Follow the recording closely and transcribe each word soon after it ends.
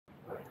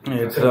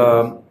It's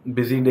a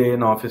busy day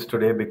in office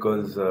today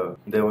because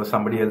there was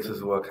somebody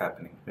else's work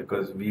happening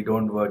because we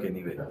don't work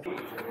anyway.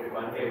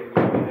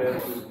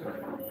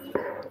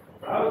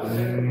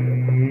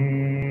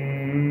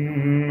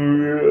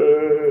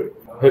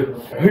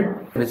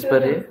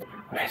 Whisper.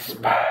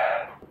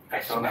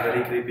 Sounds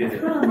very creepy.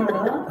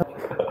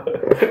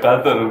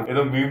 Tharun,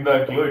 meme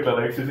దాంట్లో ఇట్లా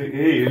likes చేసి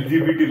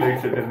LGBT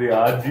likes అంటే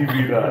RGB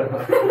రా.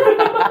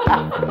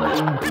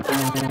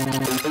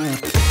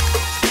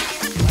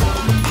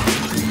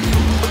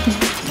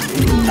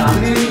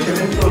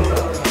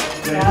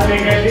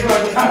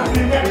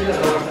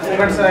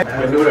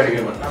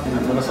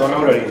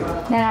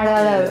 నేను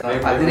అడగలేదు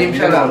 10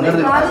 నిమిషాలు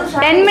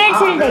 10 minutes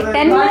will take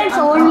 10 minutes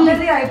only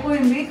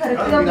అయిపోయింది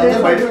correct గా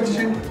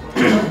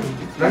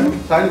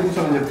సాయి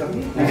కూర్చోమని చెప్తాను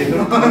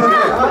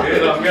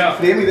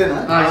సేమ్ ఇదేనా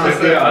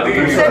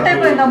సెట్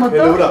అయిపోయిందా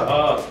మొత్తం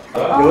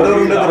ఎవరెవరు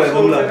ఉండదు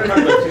రూమ్లో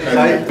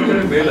Sai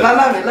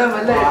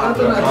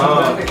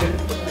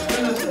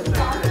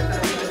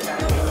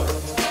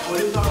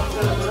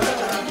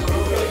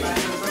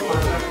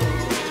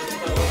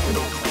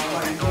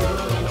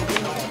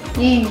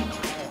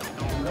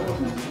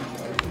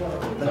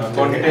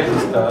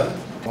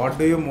What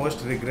do you most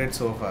regret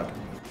so far?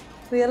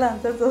 Real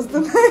answers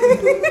వస్తున్నాయి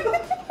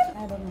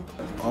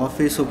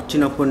ఆఫీస్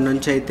వచ్చినప్పటి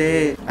నుంచి అయితే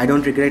I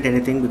don't regret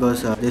anything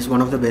because this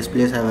one of the best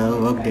place I have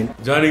worked in.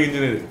 Joining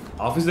engineering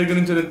office దగ్గర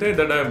నుంచి అయితే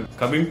that I'm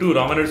coming to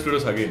Ramanaidu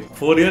studios again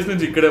 4 years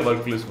నుంచి ఇక్కడే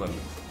work place మళ్ళీ.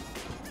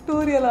 2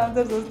 రియల్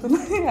ఆన్సర్స్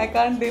వస్తున్నాయి. I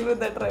can't deal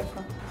with that right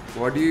now.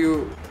 What do you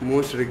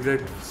most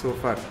regret so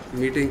far?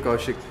 Meeting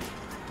Kaushik.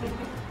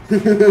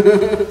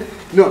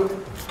 No.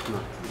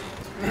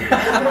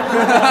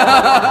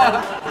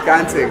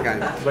 Can't say.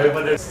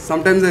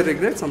 Sometimes I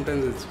regret,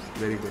 sometimes it's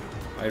very good.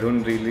 I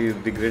don't really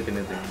regret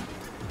anything.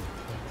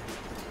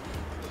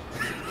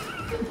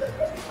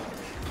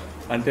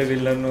 అంటే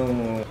వీళ్ళను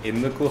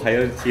ఎందుకు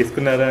hire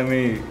చేసుకున్నారా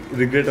అని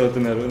regret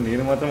అవుతున్నారు,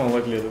 నేను మాత్రం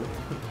అవ్వట్లేదు.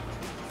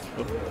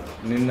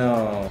 నిన్న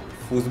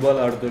ఫుట్బాల్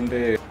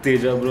ఆడుతుంటే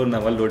తేజ బ్రో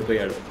నవల్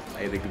ఓడిపోయాడు.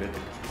 I regret.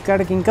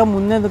 ఇక్కడికి ఇంకా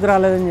ముందెందుకు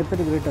రాలేదని చెప్పి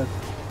రిగ్రెట్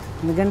అవుతుంది.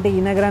 ఎందుకంటే ఈ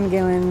నగరానికి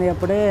ఏమైంది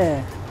అప్పుడే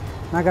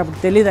నాకు అప్పుడు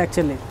తెలియదు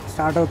యాక్చువల్లీ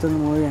స్టార్ట్ అవుతుంది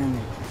మూవీ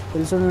అని.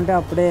 తెలుసుంటే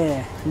అప్పుడే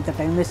ఇంత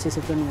టైం వేస్ట్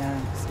చేసేటోని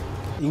కాదనిపిస్తుంది.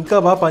 ఇంకా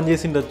బాగా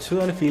పనిచేసిండొచ్చు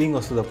అని ఫీలింగ్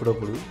వస్తుంది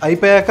అప్పుడప్పుడు.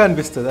 అయిపోయాక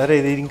అనిపిస్తుంది అరే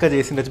ఇది ఇంకా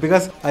చేసిండొచ్చు,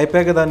 బికాస్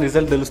అయిపోయాక దాని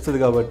రిజల్ట్ తెలుస్తుంది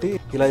కాబట్టి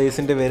ఇలా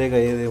చేసింటే వేరేగా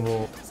అయ్యేదేమో.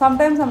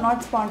 Sometimes I'm not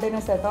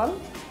spontaneous at all.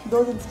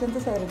 Those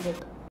instances I regret.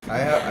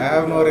 I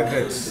have no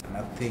regrets.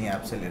 Nothing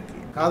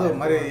absolutely. కాదు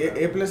మరి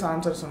ఏ ప్లేస్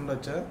ఆన్సర్స్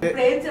ఉండొచ్చా?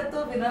 ఏం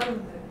చెప్తావు వినాలి.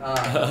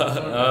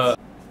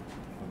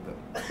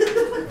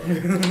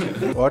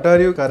 What are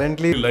you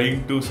currently lying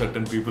to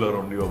certain people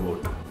around you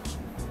about?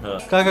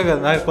 కాక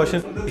నా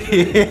క్వశ్చన్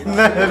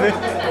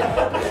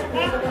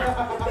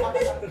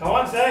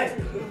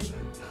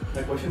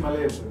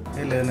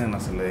లేదు, నేను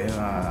అసలు ఏం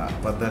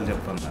అబద్ధాలు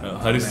చెప్పాను.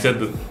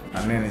 హరిశ్చంద్ర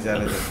అన్నీ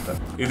నిజాలే చెప్తాను.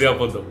 ఇది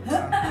అబద్ధం.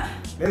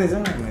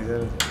 నిజమే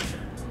నిజాలే.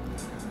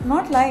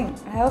 Not lying.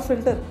 I have a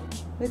filter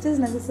which is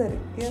necessary.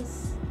 Yes.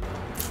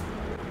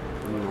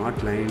 I'm not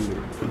lying.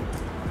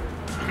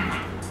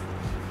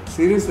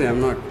 Seriously, I'm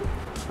not.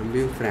 I'm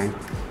being frank.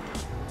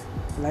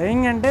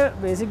 Lying అంటే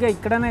బేసిక్గా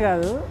ఇక్కడనే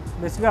కాదు,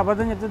 బేసిక్గా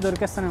అబద్ధం చెప్తే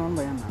దొరికేస్తానేమో అని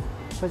భయం నాకు.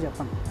 సో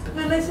చెప్పండి.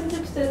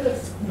 Relationship status.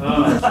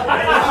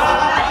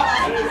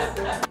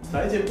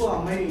 సాయి చెప్పు,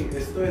 అమ్మాయి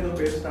ఎస్తో ఏదో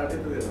పేరు స్టార్ట్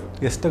అవుతుంది కదా.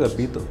 ఎస్టగా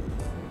పీతో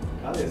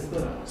కాదు ఎస్తో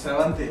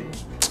సెవెంత్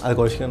అది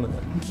క్వశ్చన్.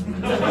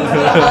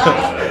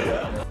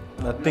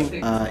 నథింగ్.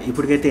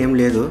 ఇప్పటికైతే ఏం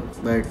లేదు,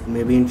 but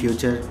maybe in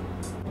future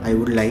I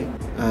would లై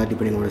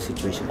డిపెండింగ్ ఆన్ ద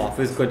సిచ్యువేషన్.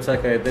 ఆఫీస్కి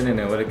వచ్చాక అయితే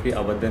నేను ఎవరికి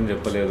అబద్ధం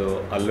చెప్పలేదు.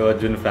 అల్లు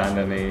అర్జున్ ఫ్యాన్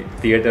అని,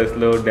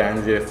 థియేటర్స్లో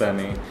డ్యాన్స్ చేస్తా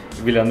అని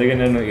వీళ్ళందరికీ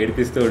నన్ను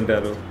ఏడిపిస్తూ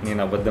ఉంటారు. నేను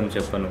అబద్ధం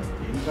చెప్పను.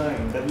 ఇంకా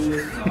ఇంటర్వ్యూ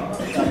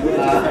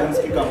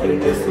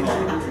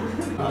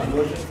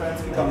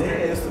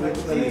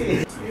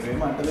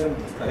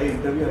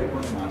ఇంటర్వ్యూ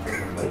అయిపోయింది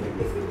మాట్లాడుకుంటారు.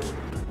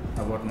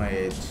 అబౌట్ మై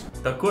ఏజ్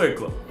తక్కువ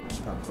ఎక్కువ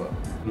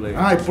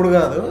ఇప్పుడు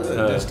కాదు,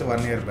 just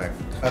 1 year back.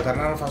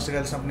 Karnataka first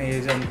కలిసినప్పుడు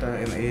ఏజ్ ఎంత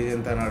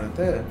అని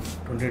అడిగితే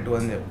 22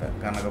 అని చెప్పా.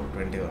 Karnataka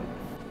 21.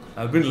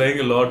 I've been lying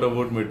a lot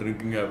about my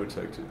drinking habits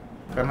actually.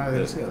 Karnataka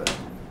తెలుసు కదా.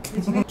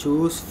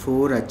 Choose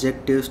 4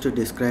 adjectives to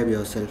describe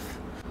yourself.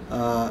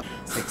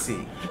 Sexy,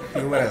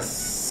 humorous,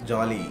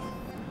 jolly,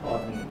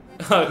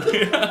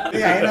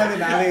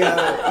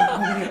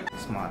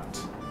 smart,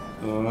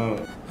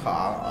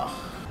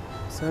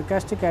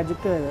 sarcastic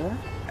adjective కదా.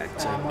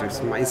 Adjectives.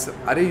 Myself.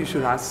 Arey, you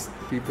should ask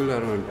people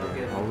around.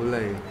 How will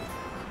I?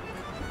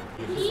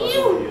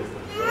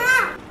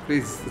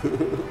 Please.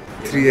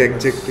 3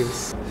 adjectives.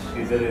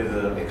 Sridhar is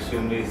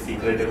extremely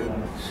secretive.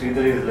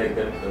 Sridhar is like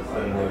that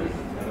person who,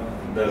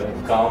 the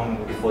calm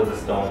before the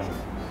storm.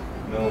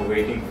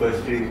 Waiting for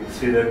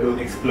Sridhar to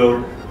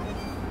explode.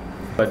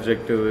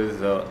 Adjective is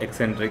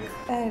eccentric.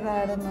 I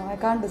don't know. I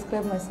can't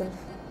describe myself.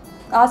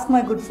 Ask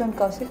my good friend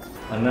Kaushik.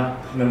 Anna,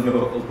 nanu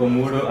oka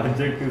 3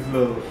 adjectives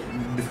lo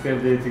describe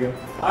cheyachuga.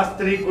 Ask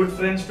 3 good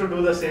friends to do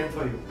the same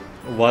for you.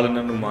 వాళ్ళు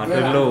నన్ను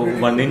మాటల్లో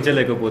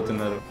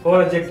వర్ణించలేకపోతున్నారు. 4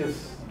 adjectives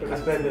to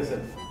describe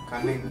yourself.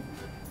 Cunning,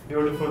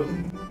 beautiful.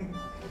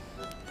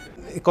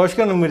 Kaushik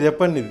నువ్వు మీరు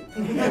చెప్పండి ఇది.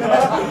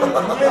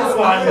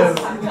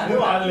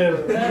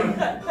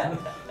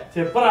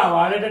 చెప్పరా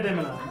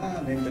వాడేటేమన్నా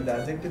నేను పెద్ద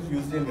అడ్జెక్టివ్స్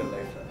యూజ్ చేయను కదా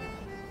లైఫ్.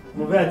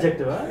 నువ్వే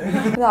అడ్జెక్టివా?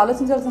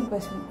 ఆలోచించాల్సిన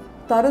question.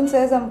 Tharun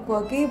says I'm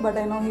quirky, but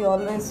I know he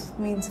always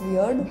means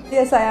weird.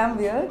 Yes, I am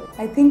weird.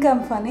 I think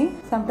I'm funny.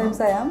 Sometimes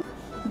I am.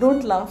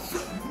 Don't laugh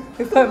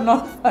if I'm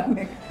not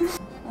funny.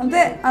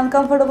 అంతే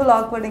uncomfortable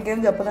awkward ఇంకేం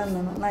చెప్పలేను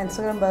నేను. నా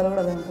Instagram bio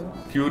కూడా అదే ఉంటుంది.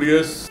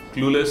 Curious,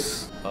 clueless,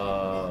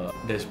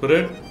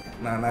 desperate.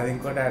 నాది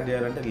ఇంకోటి యాడ్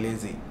చేయాలంటే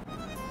లేజీ.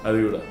 అది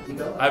కూడా.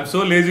 I'm so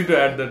lazy to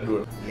add that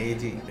word.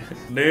 Lazy.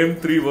 Name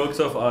 3 works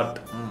of art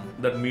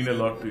that mean a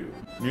lot to you.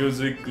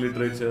 Music,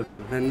 literature.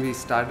 When we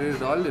started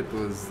it all, it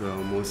was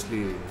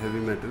mostly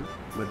heavy metal.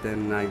 But then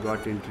I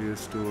got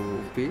introduced to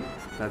P.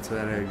 That's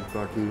where I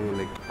got to know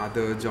like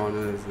other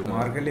genres.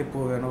 మార్కెలి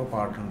పువ్వు అని ఒక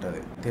పాట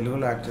ఉంటుంది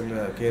తెలుగులో.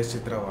 యాక్చువల్గా KS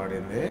చిత్ర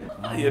వాడింది.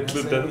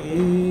 ఎట్లుంటుంది?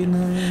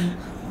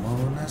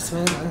 మౌన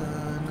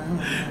స్వరాన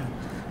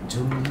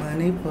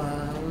జుమ్మని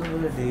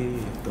పాడే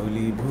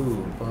తొలి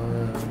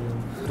భూపాలు.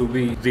 To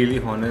be really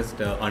honest,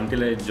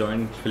 until I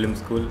joined film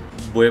school,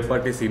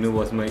 Boyapati Sinu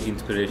was my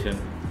inspiration.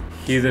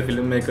 He is a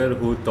filmmaker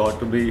who thought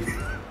to be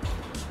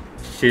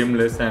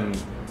shameless and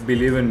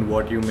believe in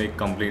what you make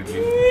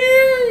completely.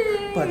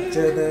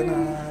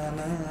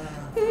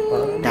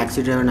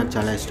 Taxi driver నాకు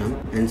చాలా ఇష్టం.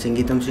 And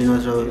సంగీతం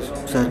శ్రీనివాసరావు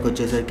సార్కి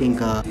వచ్చేసరికి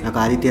ఇంకా నాకు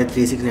ఆదిత్య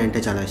 369 అంటే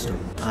చాలా ఇష్టం.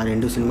 ఆ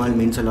 2 సినిమాలు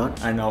means a lot.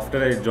 And after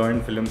I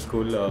joined film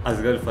school,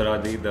 Asghar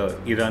Farhadi, the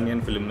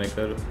Iranian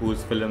filmmaker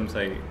whose films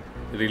I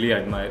really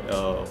admire,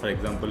 for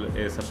example,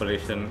 A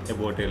Separation,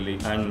 About Ellie,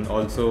 and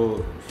also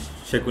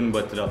Shekun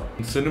Batra.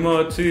 Cinema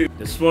వచ్చి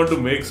just want to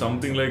make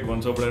something like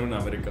Once Upon a Time in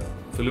America.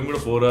 Film కూడా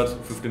 4 hours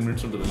 15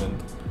 minutes ఉంటుంది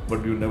length.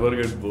 But you never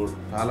get bored.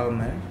 చాలా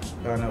ఉన్నాయి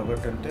కానీ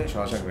ఒకటంటే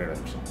Shawshank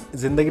redemption.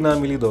 జిందగీ నా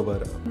milli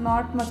Dobaara.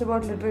 Not much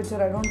about literature.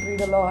 I don't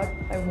read a lot.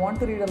 I want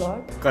to read a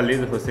lot.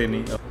 Khalid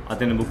Hosseini,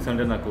 అతని books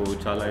అంటే నాకు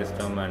చాలా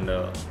ఇష్టం. అండ్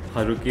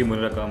హరుకి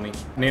మురకామి.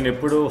 నేను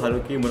ఎప్పుడు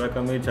హరుకి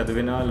మురకామి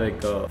చదివినా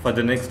like for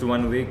the next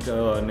 1 week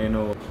నేను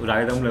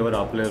రాయడంలో ఎవరు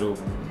ఆపలేరు.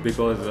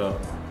 బికాజ్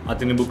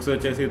అతని బుక్స్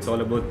వచ్చేసి it's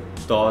all about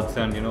thoughts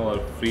and you know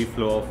free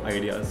flow of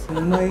ideas.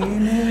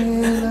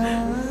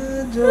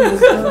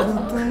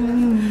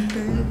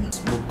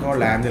 Book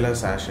called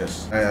యాంజెలస్ Ashes.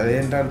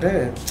 అదేంటంటే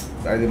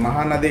అది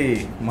మహానది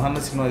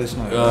సినిమా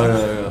చూసిన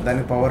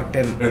దాని పవర్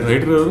 10.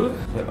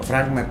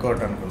 ఫ్రాంక్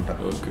మెక్కోట్ అనుకుంటా.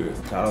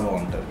 చాలా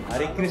బాగుంటుంది.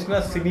 హరికృష్ణ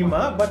సినిమా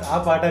బట్ ఆ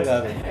పాట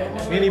కాదు.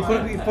 నేను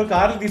ఇప్పుడు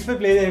కార్లు తీసుకుని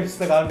ప్లే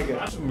చేపిస్తా కాబట్టి.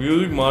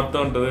 మ్యూజిక్ మారుతూ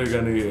ఉంటుంది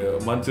కానీ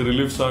మంచి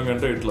రిలీఫ్ సాంగ్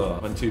అంటే ఇట్లా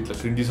మంచి ఇట్లా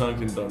క్రింజీ సాంగ్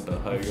తింటా ఉంటా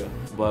హాయిగా.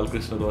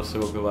 బాలకృష్ణ వస్తే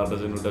ఒక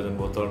డజన్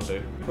పోతూ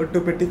ఉంటాయి. ఒట్టు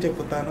పెట్టి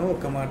చెప్తాను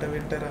ఒక మాట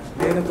వింటారా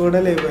నేను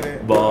కూడా లేవరే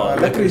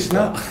బాలకృష్ణ.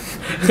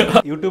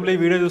 యూట్యూబ్ లో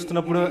వీడియో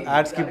చూస్తున్నప్పుడు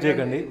యాడ్ స్కిప్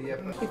చేయకండి.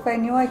 If I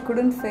knew I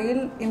couldn't fail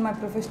in my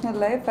professional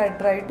life, I'd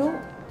try to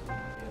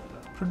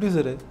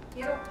producer.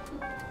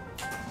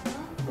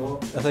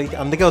 అసలు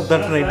అందుకే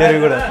వద్దంటున్నా ఇంటర్వ్యూ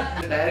కూడా.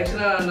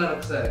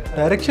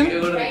 Direction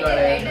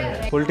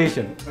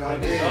politician.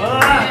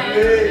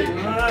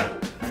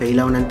 ఫెయిల్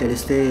అవునని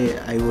తెలిస్తే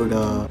I would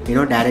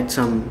direct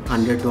some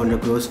 100-200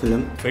 crores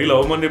film. Fail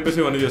అవ్వమని చెప్పేసి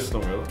ఇవన్నీ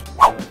చేస్తున్నాం కదా.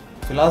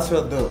 ఫిలాసఫీ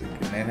వద్దు.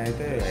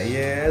 నేనైతే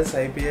ఐఏఎస్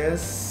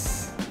ఐపీఎస్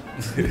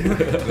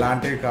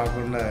లాంటివి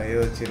కాకుండా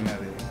ఏదో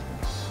చిన్నది.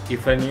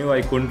 If I knew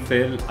I couldn't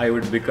fail, I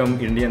would become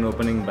Indian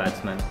opening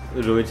batsman.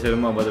 Rohit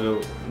Sharma బదులు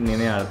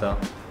నేనే ఆడతా.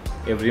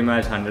 ఎవ్రీ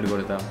మ్యాచ్ 100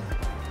 కొడతా.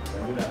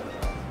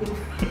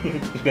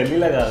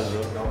 గల్లీలా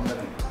కాదు.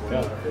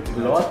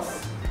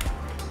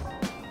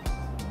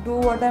 do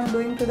what I'm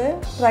doing today.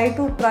 Try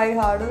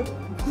harder.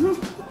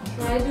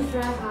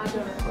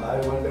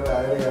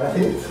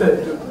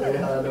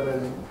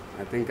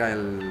 I think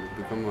I'll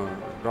become a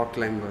rock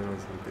climber or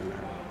something like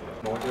that.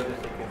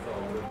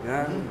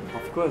 Yeah,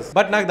 of course.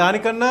 But నాకు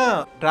దానికన్నా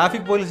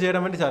traffic police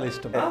చేయడం అంటే చాలా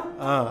ఇష్టం.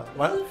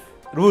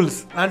 రూల్స్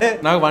అంటే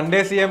నాకు 1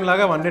 day సీఎం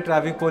లాగా 1 day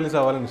ట్రాఫిక్ పోలీస్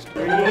అవ్వాలని ఇష్టం.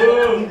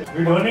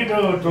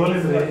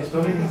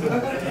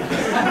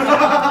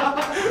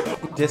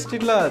 జస్ట్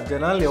ఇట్లా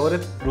జనాలు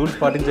ఎవరైతే రూల్స్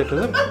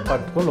పాటించట్లేదో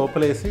పట్టుకొని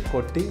లోపలేసి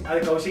కొట్టి.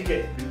 అది కౌశికే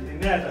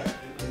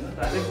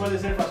traffic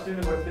police first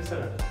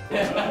కొట్టిస్తారట.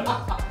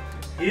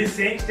 He is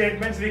saying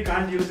statements we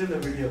can't use in the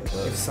video.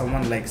 If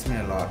someone likes me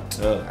a lot,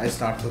 I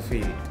start to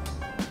feel.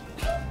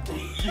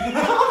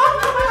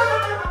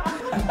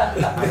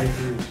 I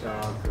feel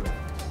shocked.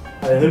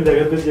 I don't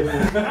చెప్పు.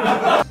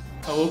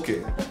 Okay.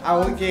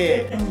 Okay.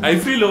 I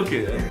feel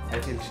okay. I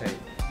feel shy.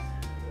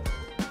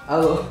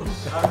 అదో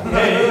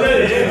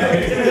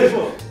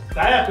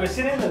సాయి ఆ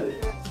question ఏంటది?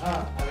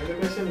 అదే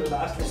question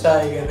last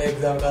Sai కదా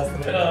exam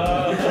రాస్తున్నా.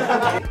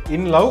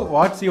 In love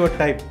what's your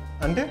type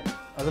అంటే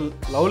అసలు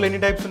లవ్లో ఎన్ని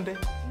టైప్స్ ఉంటాయి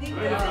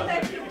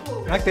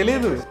నాకు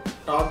తెలియదు.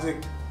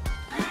 Toxic.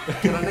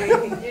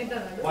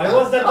 Why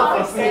was that the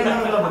first thing?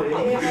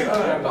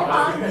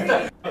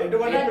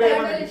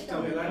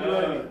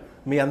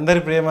 మీ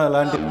అందరి ప్రేమ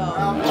అలాంటి